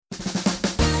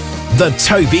The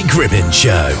Toby Gribbin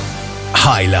Show.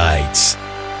 Highlights.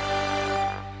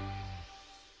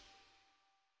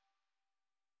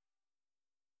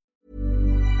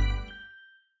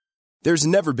 There's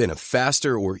never been a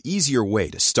faster or easier way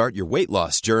to start your weight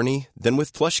loss journey than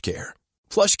with PlushCare.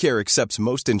 PlushCare accepts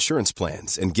most insurance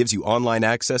plans and gives you online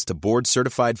access to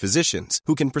board-certified physicians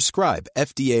who can prescribe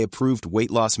FDA-approved weight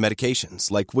loss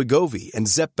medications like Wegovy and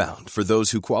Zepbound for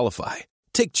those who qualify.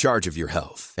 Take charge of your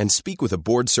health and speak with a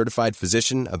board-certified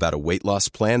physician about a weight loss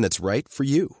plan that's right for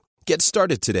you. Get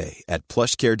started today at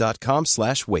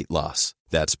plushcare.com/weight loss.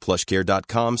 That's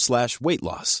plushcare.com/weight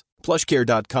loss.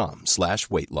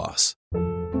 plushcare.com/weight loss.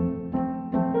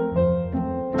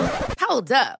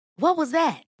 Hold up. What was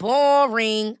that?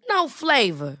 Boring. No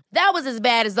flavor. That was as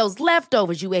bad as those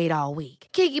leftovers you ate all week.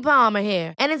 Keke Palmer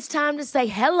here. And it's time to say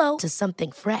hello to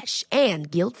something fresh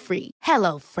and guilt-free.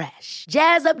 Hello Fresh.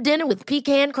 Jazz up dinner with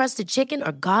pecan-crusted chicken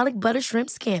or garlic butter shrimp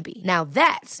scampi. Now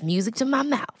that's music to my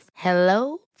mouth.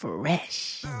 Hello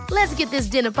Fresh. Let's get this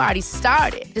dinner party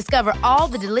started. Discover all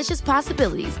the delicious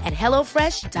possibilities at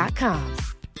hellofresh.com.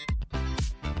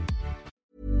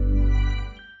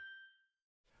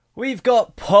 We've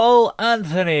got Paul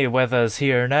Anthony with us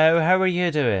here now. How are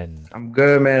you doing? I'm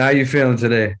good, man. How you feeling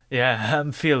today? Yeah,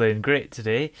 I'm feeling great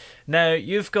today. Now,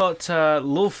 you've got a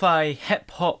lo-fi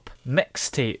hip-hop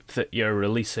mixtape that you're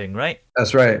releasing, right?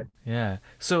 That's right. Yeah.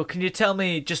 So can you tell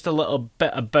me just a little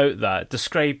bit about that?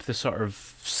 Describe the sort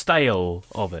of style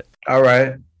of it. All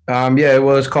right. Yeah,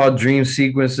 well, it's called Dream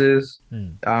Sequences.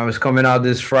 It's coming out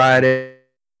this Friday,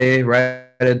 right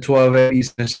at 12 a.m.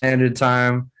 Eastern Standard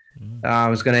Time.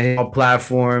 It's gonna hit all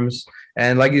platforms,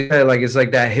 and like you said, like it's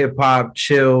like that hip hop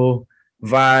chill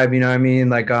vibe. You know what I mean?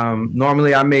 Like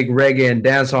normally I make reggae and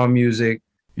dancehall music,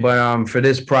 but for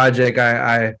this project,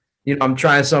 I I'm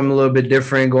trying something a little bit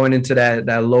different, going into that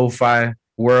lo-fi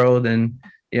world, and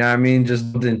you know what I mean,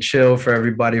 just something chill for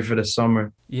everybody for the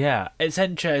summer. Yeah, it's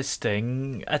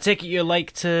interesting. I take it you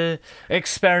like to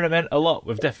experiment a lot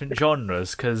with different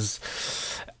genres, because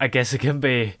I guess it can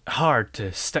be hard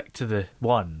to stick to the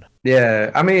one. Yeah,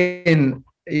 I mean,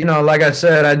 like I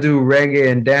said, I do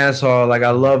reggae and dancehall. Like I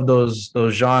love those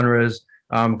genres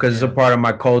because it's a part of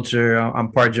my culture.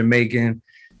 I'm part Jamaican,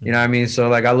 you know what I mean? So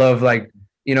like I love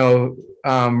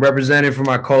representing for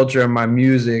my culture and my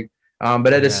music.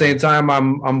 But at the same time,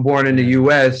 I'm born in the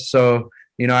U.S., so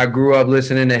I grew up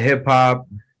listening to hip hop,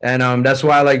 and that's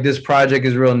why like this project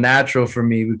is real natural for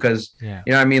me because you know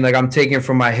what I mean, like I'm taking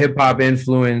from my hip hop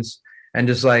influence and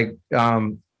just like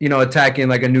attacking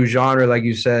like a new genre, like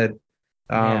you said,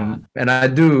 and I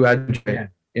do, you know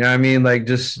what I mean, like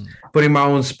just putting my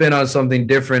own spin on something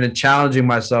different and challenging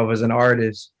myself as an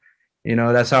artist.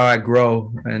 That's how I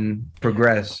grow and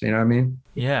progress. You know what I mean?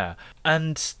 Yeah.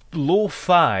 And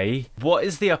lo-fi, what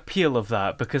is the appeal of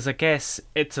that? Because I guess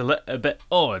it's a little bit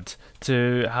odd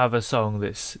to have a song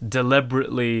that's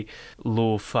deliberately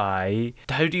lo-fi.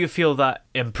 How do you feel that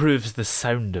improves the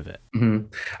sound of it? Mm-hmm.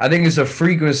 I think it's a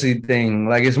frequency thing.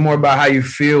 Like it's more about how you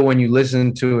feel when you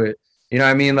listen to it. You know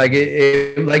what I mean? Like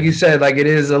it like you said, like it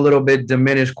is a little bit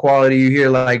diminished quality. You hear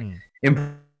like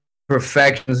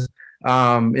imperfections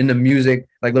in the music,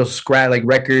 like little scratch, like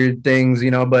record things,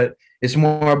 but it's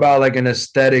more about like an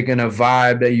aesthetic and a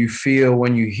vibe that you feel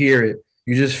when you hear it.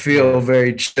 You just feel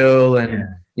very chill, and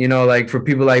like for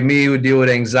people like me who deal with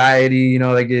anxiety,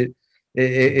 like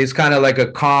it's kind of like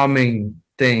a calming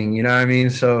thing, you know what I mean?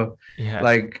 So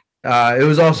like it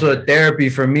was also a therapy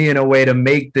for me in a way to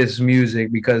make this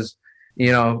music because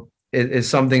it's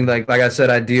something like I said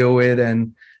I deal with,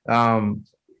 and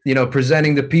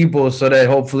presenting to people so that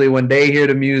hopefully when they hear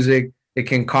the music, it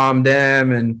can calm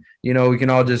them, and we can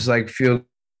all just like feel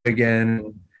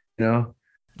again,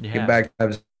 get back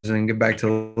and get back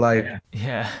to life.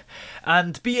 Yeah.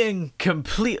 And being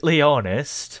completely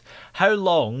honest, how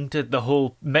long did the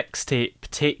whole mixtape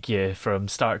take you from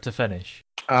start to finish?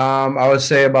 I would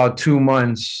say about 2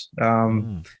 months. You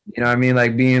know what I mean?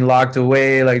 Like being locked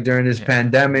away, like during this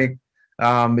pandemic,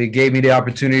 it gave me the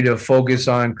opportunity to focus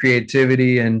on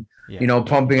creativity and,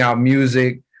 pumping out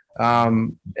music.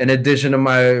 In addition to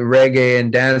my reggae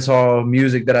and dancehall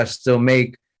music that I still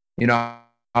make, I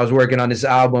was working on this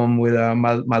album with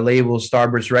my label,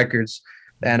 Starburst Records.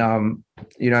 And,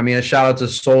 a shout out to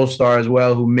Soul Star as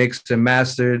well, who mixed and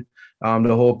mastered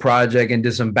the whole project and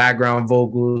did some background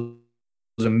vocals,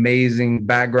 amazing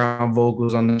background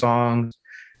vocals on the songs.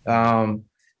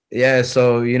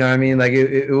 So, like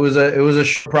it was a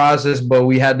process, but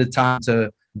we had the time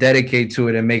to dedicate to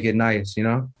it and make it nice,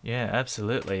 Yeah,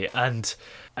 absolutely. And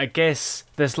I guess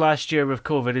this last year with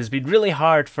COVID has been really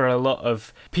hard for a lot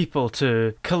of people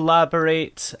to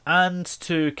collaborate and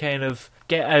to kind of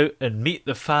get out and meet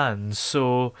the fans.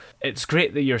 So it's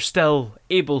great that you're still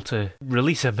able to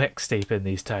release a mixtape in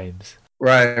these times.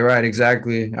 Right,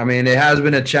 exactly. I mean, it has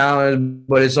been a challenge,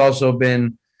 but it's also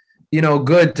been,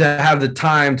 good to have the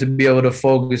time to be able to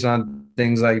focus on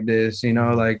things like this,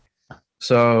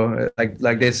 so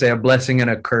like they say, a blessing and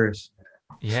a curse.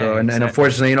 Yeah. So, and exactly.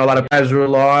 unfortunately, a lot of lives were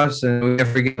lost, and we can't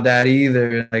forget that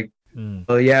either.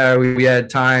 So yeah, we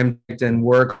had time and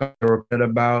work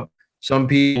about. Some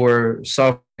people were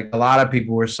suffering. A lot of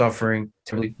people were suffering.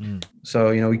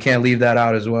 So, we can't leave that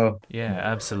out as well. Yeah,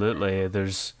 absolutely.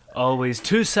 There's always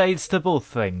two sides to both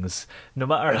things. No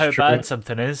matter That's how true. bad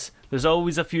something is, there's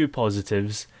always a few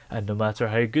positives. And no matter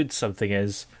how good something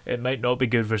is, it might not be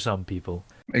good for some people.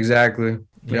 Exactly.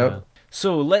 Yeah. Yep.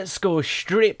 So let's go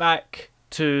straight back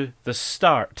to the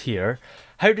start here.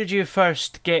 How did you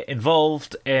first get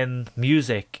involved in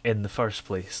music in the first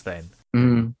place then?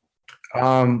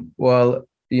 Well,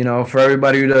 for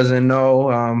everybody who doesn't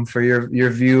know, for your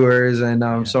viewers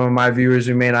and some of my viewers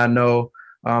who may not know,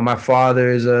 my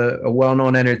father is a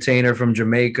well-known entertainer from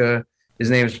Jamaica. His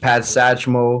name is Pat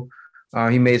Satchmo.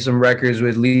 He made some records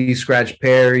with Lee Scratch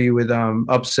Perry, with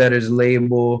Upsetters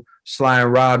label, Sly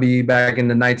and Robbie back in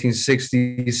the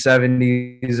 1960s,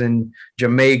 70s in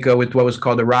Jamaica with what was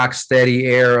called the Rocksteady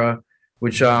era,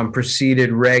 which preceded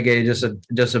reggae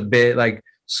just a bit, like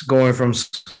going from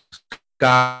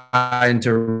ska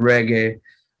into reggae.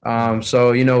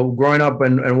 So, growing up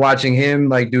and watching him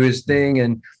like do his thing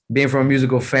and being from a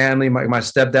musical family, my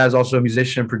stepdad's also a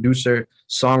musician, producer,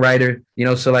 songwriter,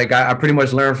 so like I pretty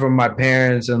much learned from my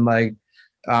parents and like,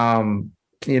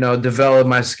 developed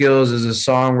my skills as a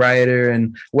songwriter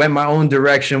and went my own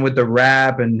direction with the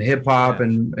rap and hip hop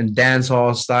and dance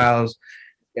hall styles.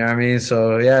 You know what I mean?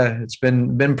 So yeah, it's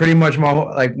been pretty much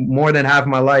more than half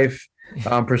my life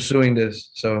pursuing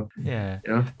this. So yeah.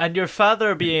 And your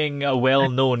father being a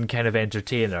well-known kind of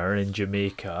entertainer in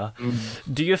Jamaica,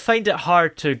 do you find it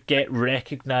hard to get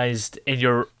recognized in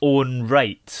your own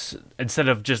right instead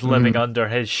of just living under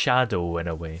his shadow in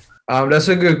a way? That's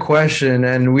a good question,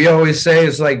 and we always say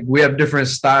it's like we have different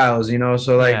styles,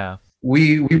 so like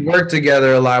we work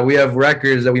together a lot. We have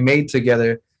records that we made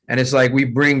together, and it's like we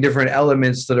bring different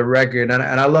elements to the record, and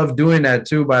I love doing that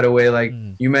too, by the way. Like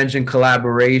you mentioned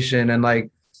collaboration, and like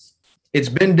it's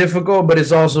been difficult, but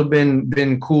it's also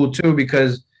been cool too,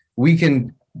 because we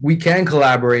can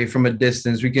collaborate from a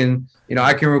distance. We can,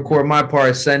 I can record my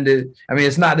part, send it. I mean,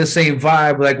 it's not the same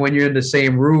vibe like when you're in the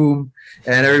same room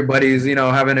and everybody's,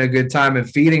 having a good time and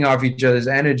feeding off each other's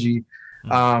energy.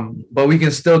 But we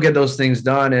can still get those things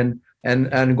done.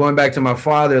 And going back to my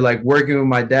father, like working with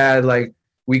my dad, like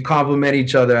we complement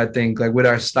each other, I think, like with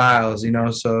our styles,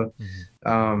 so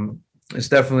it's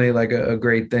definitely like a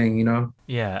great thing,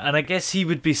 Yeah, and I guess he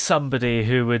would be somebody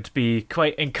who would be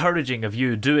quite encouraging of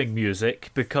you doing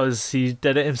music because he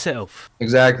did it himself.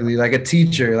 Exactly, like a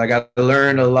teacher. Like I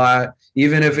learned a lot,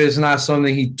 even if it's not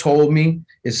something he told me.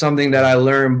 It's something that I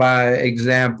learned by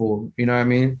example. You know what I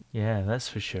mean? Yeah, that's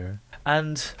for sure.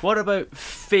 And what about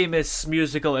famous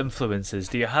musical influences?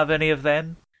 Do you have any of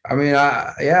them? I mean,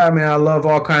 I love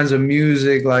all kinds of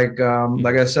music. Like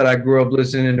I said, I grew up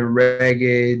listening to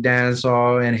reggae,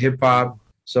 dancehall, and hip hop.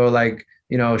 So like,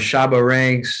 Shabba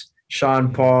Ranks,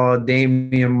 Sean Paul,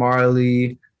 Damian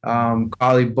Marley,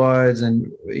 Collie Buddz,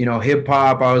 and hip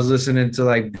hop. I was listening to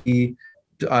like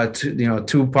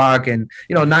Tupac and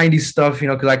 90s stuff.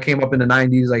 Because I came up in the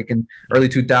 90s, like in early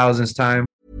 2000s time.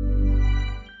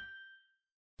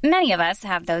 Many of us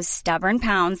have those stubborn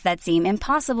pounds that seem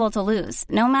impossible to lose,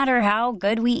 no matter how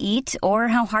good we eat or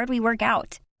how hard we work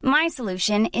out. My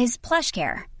solution is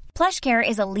PlushCare. PlushCare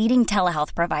is a leading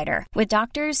telehealth provider with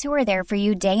doctors who are there for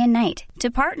you day and night to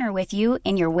partner with you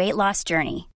in your weight loss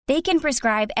journey. They can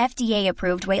prescribe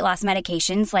FDA-approved weight loss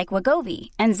medications like Wegovy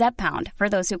and Zepbound for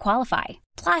those who qualify.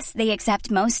 Plus, they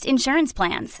accept most insurance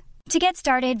plans. To get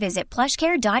started, visit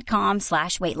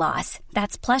plushcare.com/weightloss.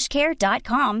 That's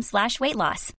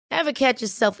plushcare.com/weightloss. Ever catch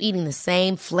yourself eating the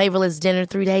same flavorless dinner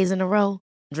 3 days in a row?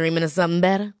 Dreaming of something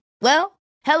better? Well,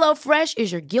 HelloFresh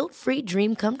is your guilt-free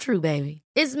dream come true, baby.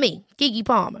 It's me, Keke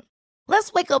Palmer.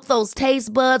 Let's wake up those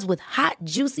taste buds with hot,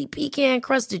 juicy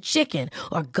pecan-crusted chicken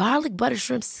or garlic butter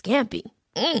shrimp scampi.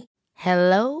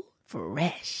 Hello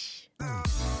Fresh.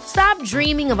 Stop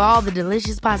dreaming of all the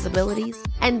delicious possibilities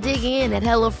and dig in at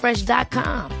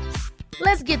HelloFresh.com.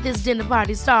 Let's get this dinner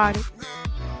party started.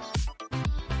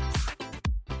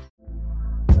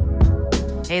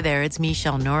 Hey there, it's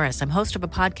Michelle Norris. I'm host of a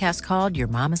podcast called Your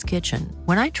Mama's Kitchen.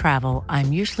 When I travel,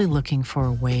 I'm usually looking for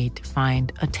a way to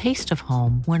find a taste of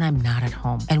home when I'm not at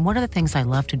home. And one of the things I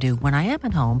love to do when I am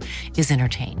at home is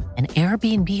entertain. And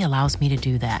Airbnb allows me to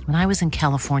do that. When I was in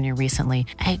California recently,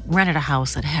 I rented a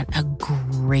house that had a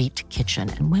great kitchen.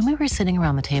 And when we were sitting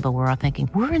around the table, we're all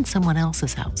thinking, we're in someone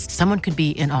else's house. Someone could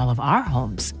be in all of our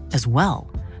homes as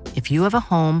well. If you have a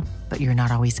home, but you're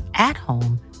not always at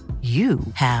home, you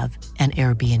have an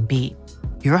Airbnb.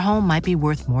 Your home might be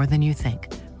worth more than you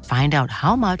think. Find out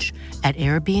how much at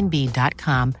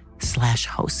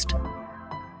airbnb.com/host.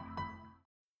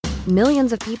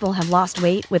 Millions of people have lost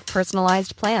weight with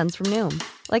personalized plans from Noom.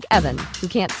 Like Evan, who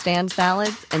can't stand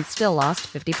salads and still lost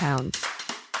 50 pounds.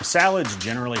 Salads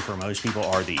generally for most people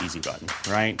are the easy button,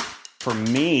 right? For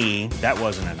me, that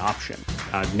wasn't an option.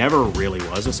 I never really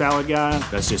was a salad guy.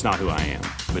 That's just not who I am.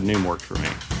 But Noom worked for me.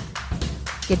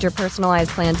 Get your personalized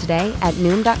plan today at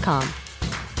Noom.com.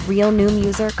 Real Noom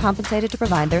user compensated to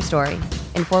provide their story.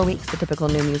 In 4 weeks, the typical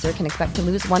Noom user can expect to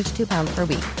lose 1 to 2 pounds per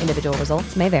week. Individual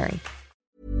results may vary.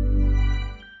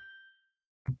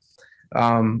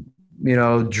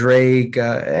 Drake,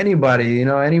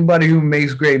 anybody who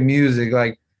makes great music.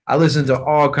 Like, I listen to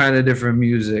all kind of different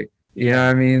music. You know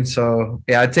what I mean? So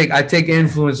yeah, I take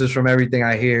influences from everything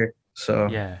I hear. So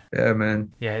yeah,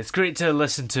 man. Yeah, it's great to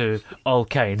listen to all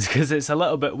kinds, because it's a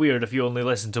little bit weird if you only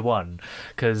listen to one,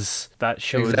 because that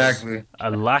shows a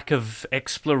lack of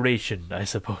exploration, I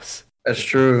suppose. That's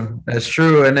true.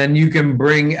 And then you can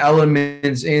bring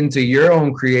elements into your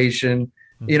own creation,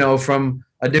 from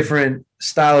a different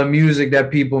style of music that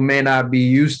people may not be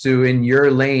used to in your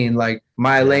lane, like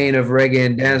my lane of reggae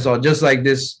and dancehall. Just like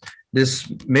this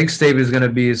mixtape is going to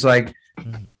be. It's like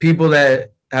people that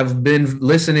have been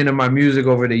listening to my music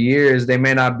over the years, they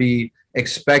may not be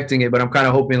expecting it, but I'm kind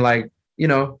of hoping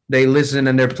they listen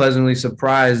and they're pleasantly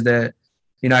surprised that,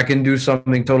 I can do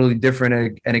something totally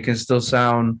different and it can still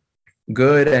sound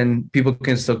good and people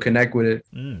can still connect with it.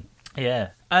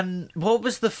 Yeah. And what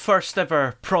was the first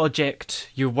ever project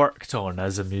you worked on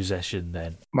as a musician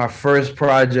then? My first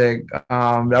project,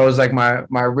 that was like my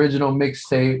original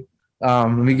mixtape. Let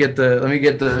me get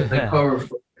the cover.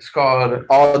 It's called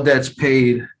All Debts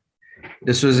Paid.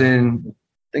 This was in, I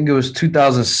think it was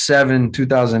 2007,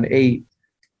 2008.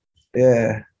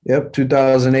 Yeah. Yep.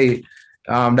 2008.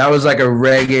 That was like a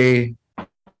reggae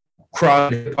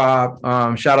cross hip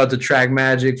hop. Shout out to Track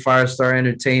Magic, Firestar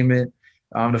Entertainment.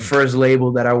 The first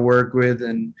label that I worked with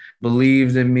and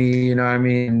believed in me,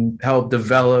 helped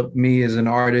develop me as an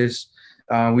artist.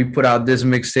 We put out this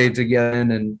mixtape together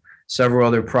and several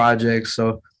other projects.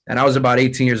 So, and I was about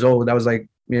 18 years old. That was like,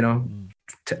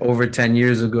 over 10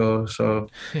 years ago. So,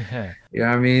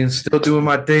 still doing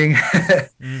my thing.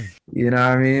 You know what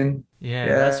I mean? Yeah,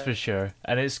 that's for sure.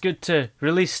 And it's good to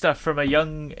release stuff from a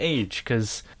young age,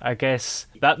 because I guess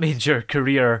that means your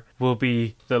career will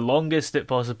be the longest it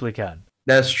possibly can.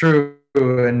 That's true.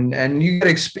 And you get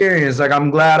experience. Like,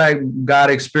 I'm glad I got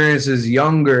experiences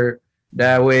younger.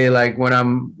 That way, like when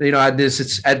I'm, at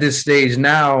this stage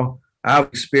now, I have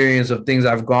experience of things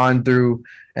I've gone through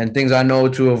and things I know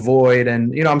to avoid.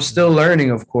 And, I'm still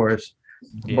learning, of course.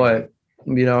 Yeah. But,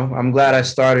 I'm glad I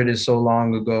started it so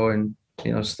long ago and,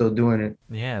 still doing it.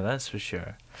 Yeah, that's for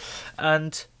sure.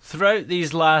 And throughout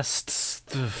these last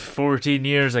 14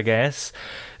 years, I guess,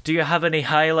 do you have any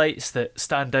highlights that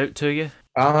stand out to you?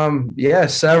 Yeah,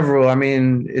 several. I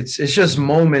mean, it's just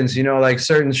moments, like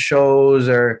certain shows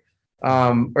or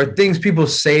things people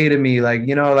say to me, like,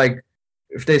 like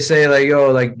if they say like, yo,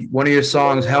 like one of your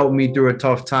songs helped me through a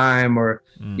tough time, or,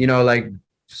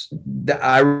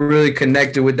 I really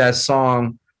connected with that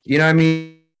song, you know what I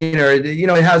mean? Or,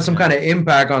 it has some kind of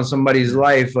impact on somebody's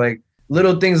life, like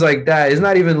little things like that. It's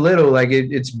not even little, like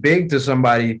it's big to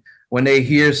somebody when they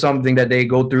hear something that they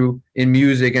go through in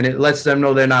music and it lets them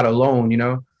know they're not alone,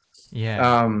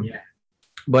 Yeah.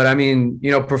 But I mean,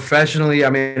 professionally,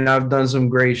 I've done some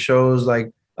great shows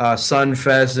like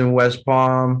Sunfest in West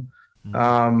Palm,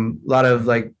 a lot of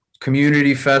like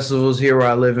community festivals here where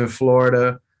I live in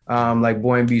Florida, like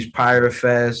Boynton Beach Pirate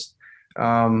Fest.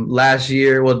 This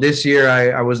year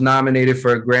I was nominated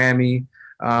for a Grammy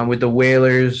with the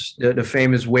Wailers, the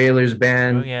famous Wailers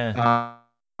band. Oh, yeah.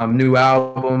 New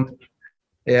album.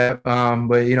 Yeah.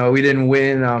 But we didn't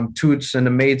win. Toots and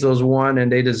the Maytals won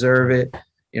and they deserve it.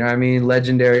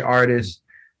 Legendary artists.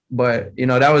 But,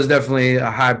 that was definitely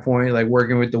a high point, like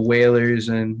working with the Wailers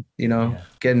and,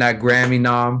 getting that Grammy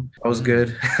nom. That was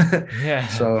good. Yeah.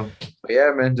 So,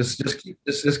 yeah, man, just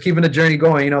keeping the journey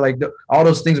going, all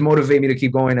those things motivate me to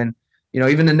keep going. And,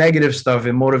 even the negative stuff,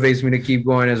 it motivates me to keep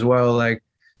going as well. Like,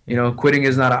 you know, quitting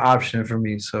is not an option for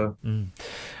me. So.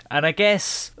 And I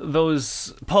guess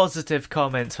those positive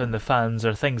comments from the fans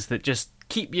are things that just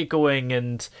keep you going,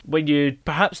 and when you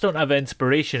perhaps don't have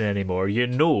inspiration anymore, you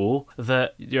know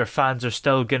that your fans are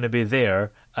still going to be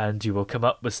there and you will come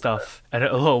up with stuff and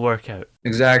it'll all work out.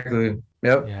 Exactly.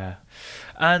 Yep. Yeah.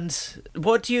 And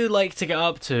what do you like to get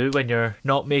up to when you're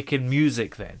not making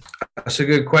music then? That's a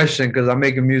good question because I'm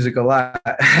making music a lot.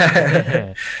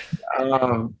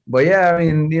 But yeah, I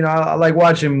mean, you know, I like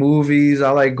watching movies.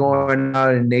 I like going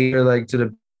out in nature, like to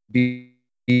the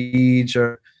beach,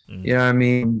 or you know what I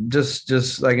mean,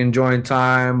 just like enjoying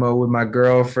time with my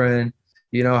girlfriend,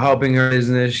 you know, helping her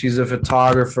business. She's a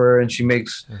photographer and she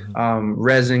makes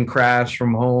resin crafts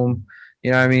from home, you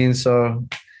know what I mean? So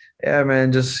yeah,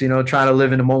 man, just, you know, trying to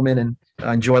live in the moment and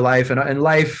enjoy life, and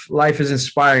life is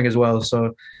inspiring as well.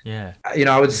 So yeah, you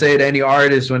know, I would say to any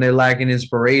artist when they're lacking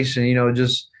inspiration, you know,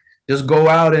 just go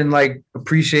out and like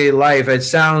appreciate life. It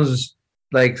sounds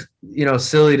like, you know,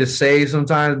 silly to say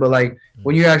sometimes, but like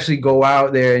when you actually go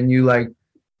out there and you like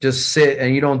just sit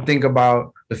and you don't think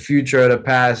about the future or the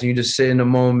past, and you just sit in the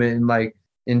moment and like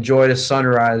enjoy the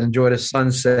sunrise, enjoy the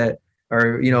sunset,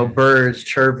 or, you know, birds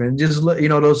chirping, just, you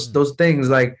know, those things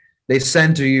like they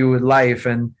center you with life.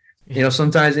 And you know,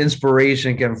 sometimes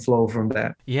inspiration can flow from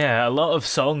that. Yeah, a lot of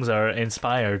songs are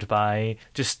inspired by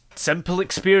just simple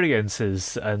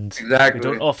experiences, and exactly. we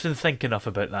don't often think enough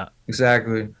about that.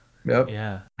 Exactly. Yep.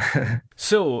 Yeah.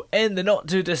 So, in the not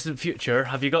too distant future,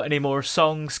 have you got any more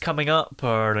songs coming up,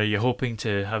 or are you hoping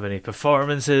to have any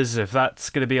performances, if that's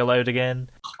going to be allowed again?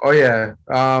 Oh yeah,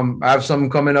 I have something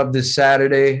coming up this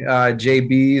Saturday,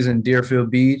 JB's in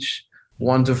Deerfield Beach.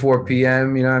 1 to 4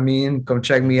 p.m. You know what I mean? Come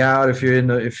check me out if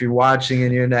you're watching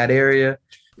and you're in that area.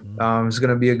 It's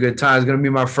gonna be a good time. It's gonna be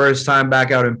my first time back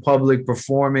out in public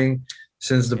performing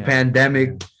since the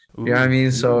pandemic. You know what I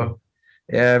mean? So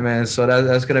yeah, man. So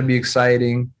that's gonna be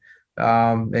exciting.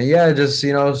 And yeah, just,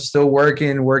 you know, still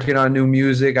working on new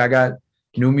music. I got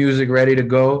new music ready to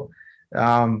go.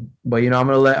 But you know, I'm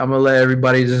gonna let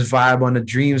everybody just vibe on the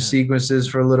dream sequences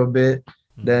for a little bit.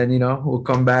 Then, you know, we'll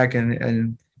come back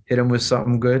and hit him with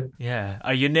something good. Yeah.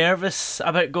 Are you nervous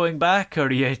about going back, or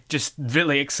are you just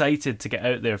really excited to get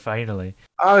out there finally?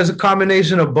 It's a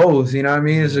combination of both, you know what I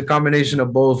mean? It's a combination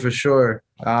of both for sure.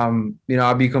 You know,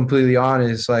 I'll be completely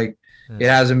honest, like it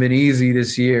hasn't been easy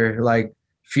this year, like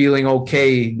feeling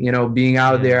okay, you know, being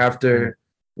out there after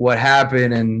what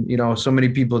happened, and, you know, so many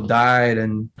people died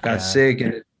and got sick,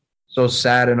 and it's so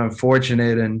sad and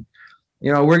unfortunate. And,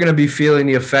 you know, we're going to be feeling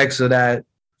the effects of that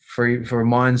for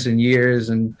months and years,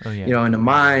 and you know, in the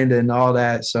mind and all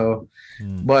that. So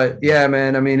but yeah,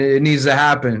 man, I mean, it needs to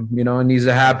happen, you know, it needs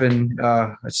to happen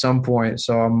at some point.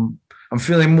 So I'm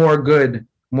feeling more good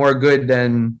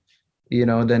than, you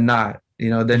know, than not, you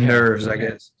know, than nerves, I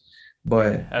guess.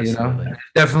 But you know,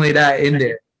 definitely that in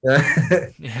there.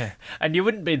 Yeah, and you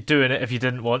wouldn't be doing it if you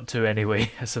didn't want to anyway,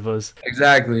 I suppose.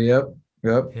 Exactly. Yep.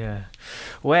 Yeah.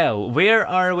 Well, where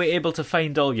are we able to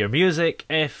find all your music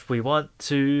if we want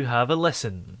to have a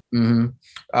listen?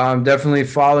 Definitely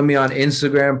follow me on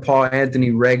Instagram, Paul Anthony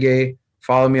Reggae.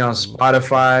 Follow me on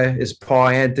Spotify. It's Paul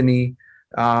Anthony.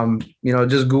 You know,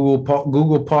 just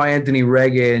Google Paul Anthony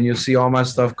Reggae, and you'll see all my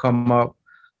stuff come up.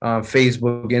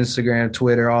 Facebook, Instagram,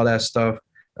 Twitter, all that stuff.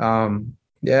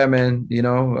 Yeah, man. You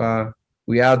know,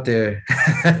 we out there.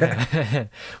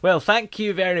 Well, thank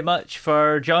you very much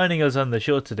for joining us on the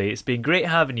show today. It's been great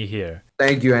having you here.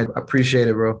 Thank you, and I appreciate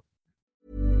it, bro.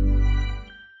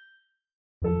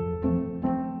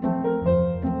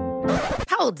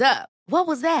 Hold up. What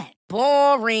was that?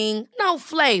 Boring. No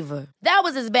flavor. That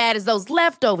was as bad as those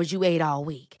leftovers you ate all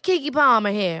week. Keke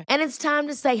Palmer here, and it's time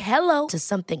to say hello to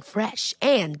something fresh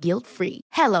and guilt-free.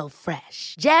 Hello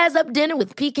Fresh. Jazz up dinner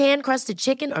with pecan-crusted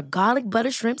chicken or garlic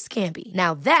butter shrimp scampi.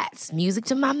 Now that's music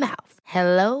to my mouth.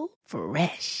 Hello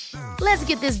Fresh. Let's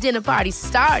get this dinner party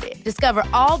started. Discover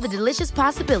all the delicious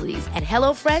possibilities at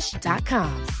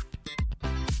HelloFresh.com.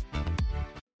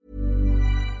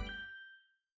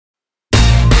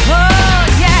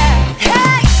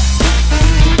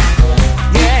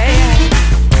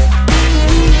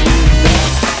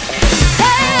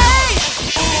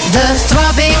 The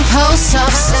throbbing pulse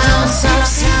of sound.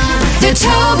 The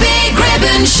Toby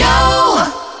Gribbon Show.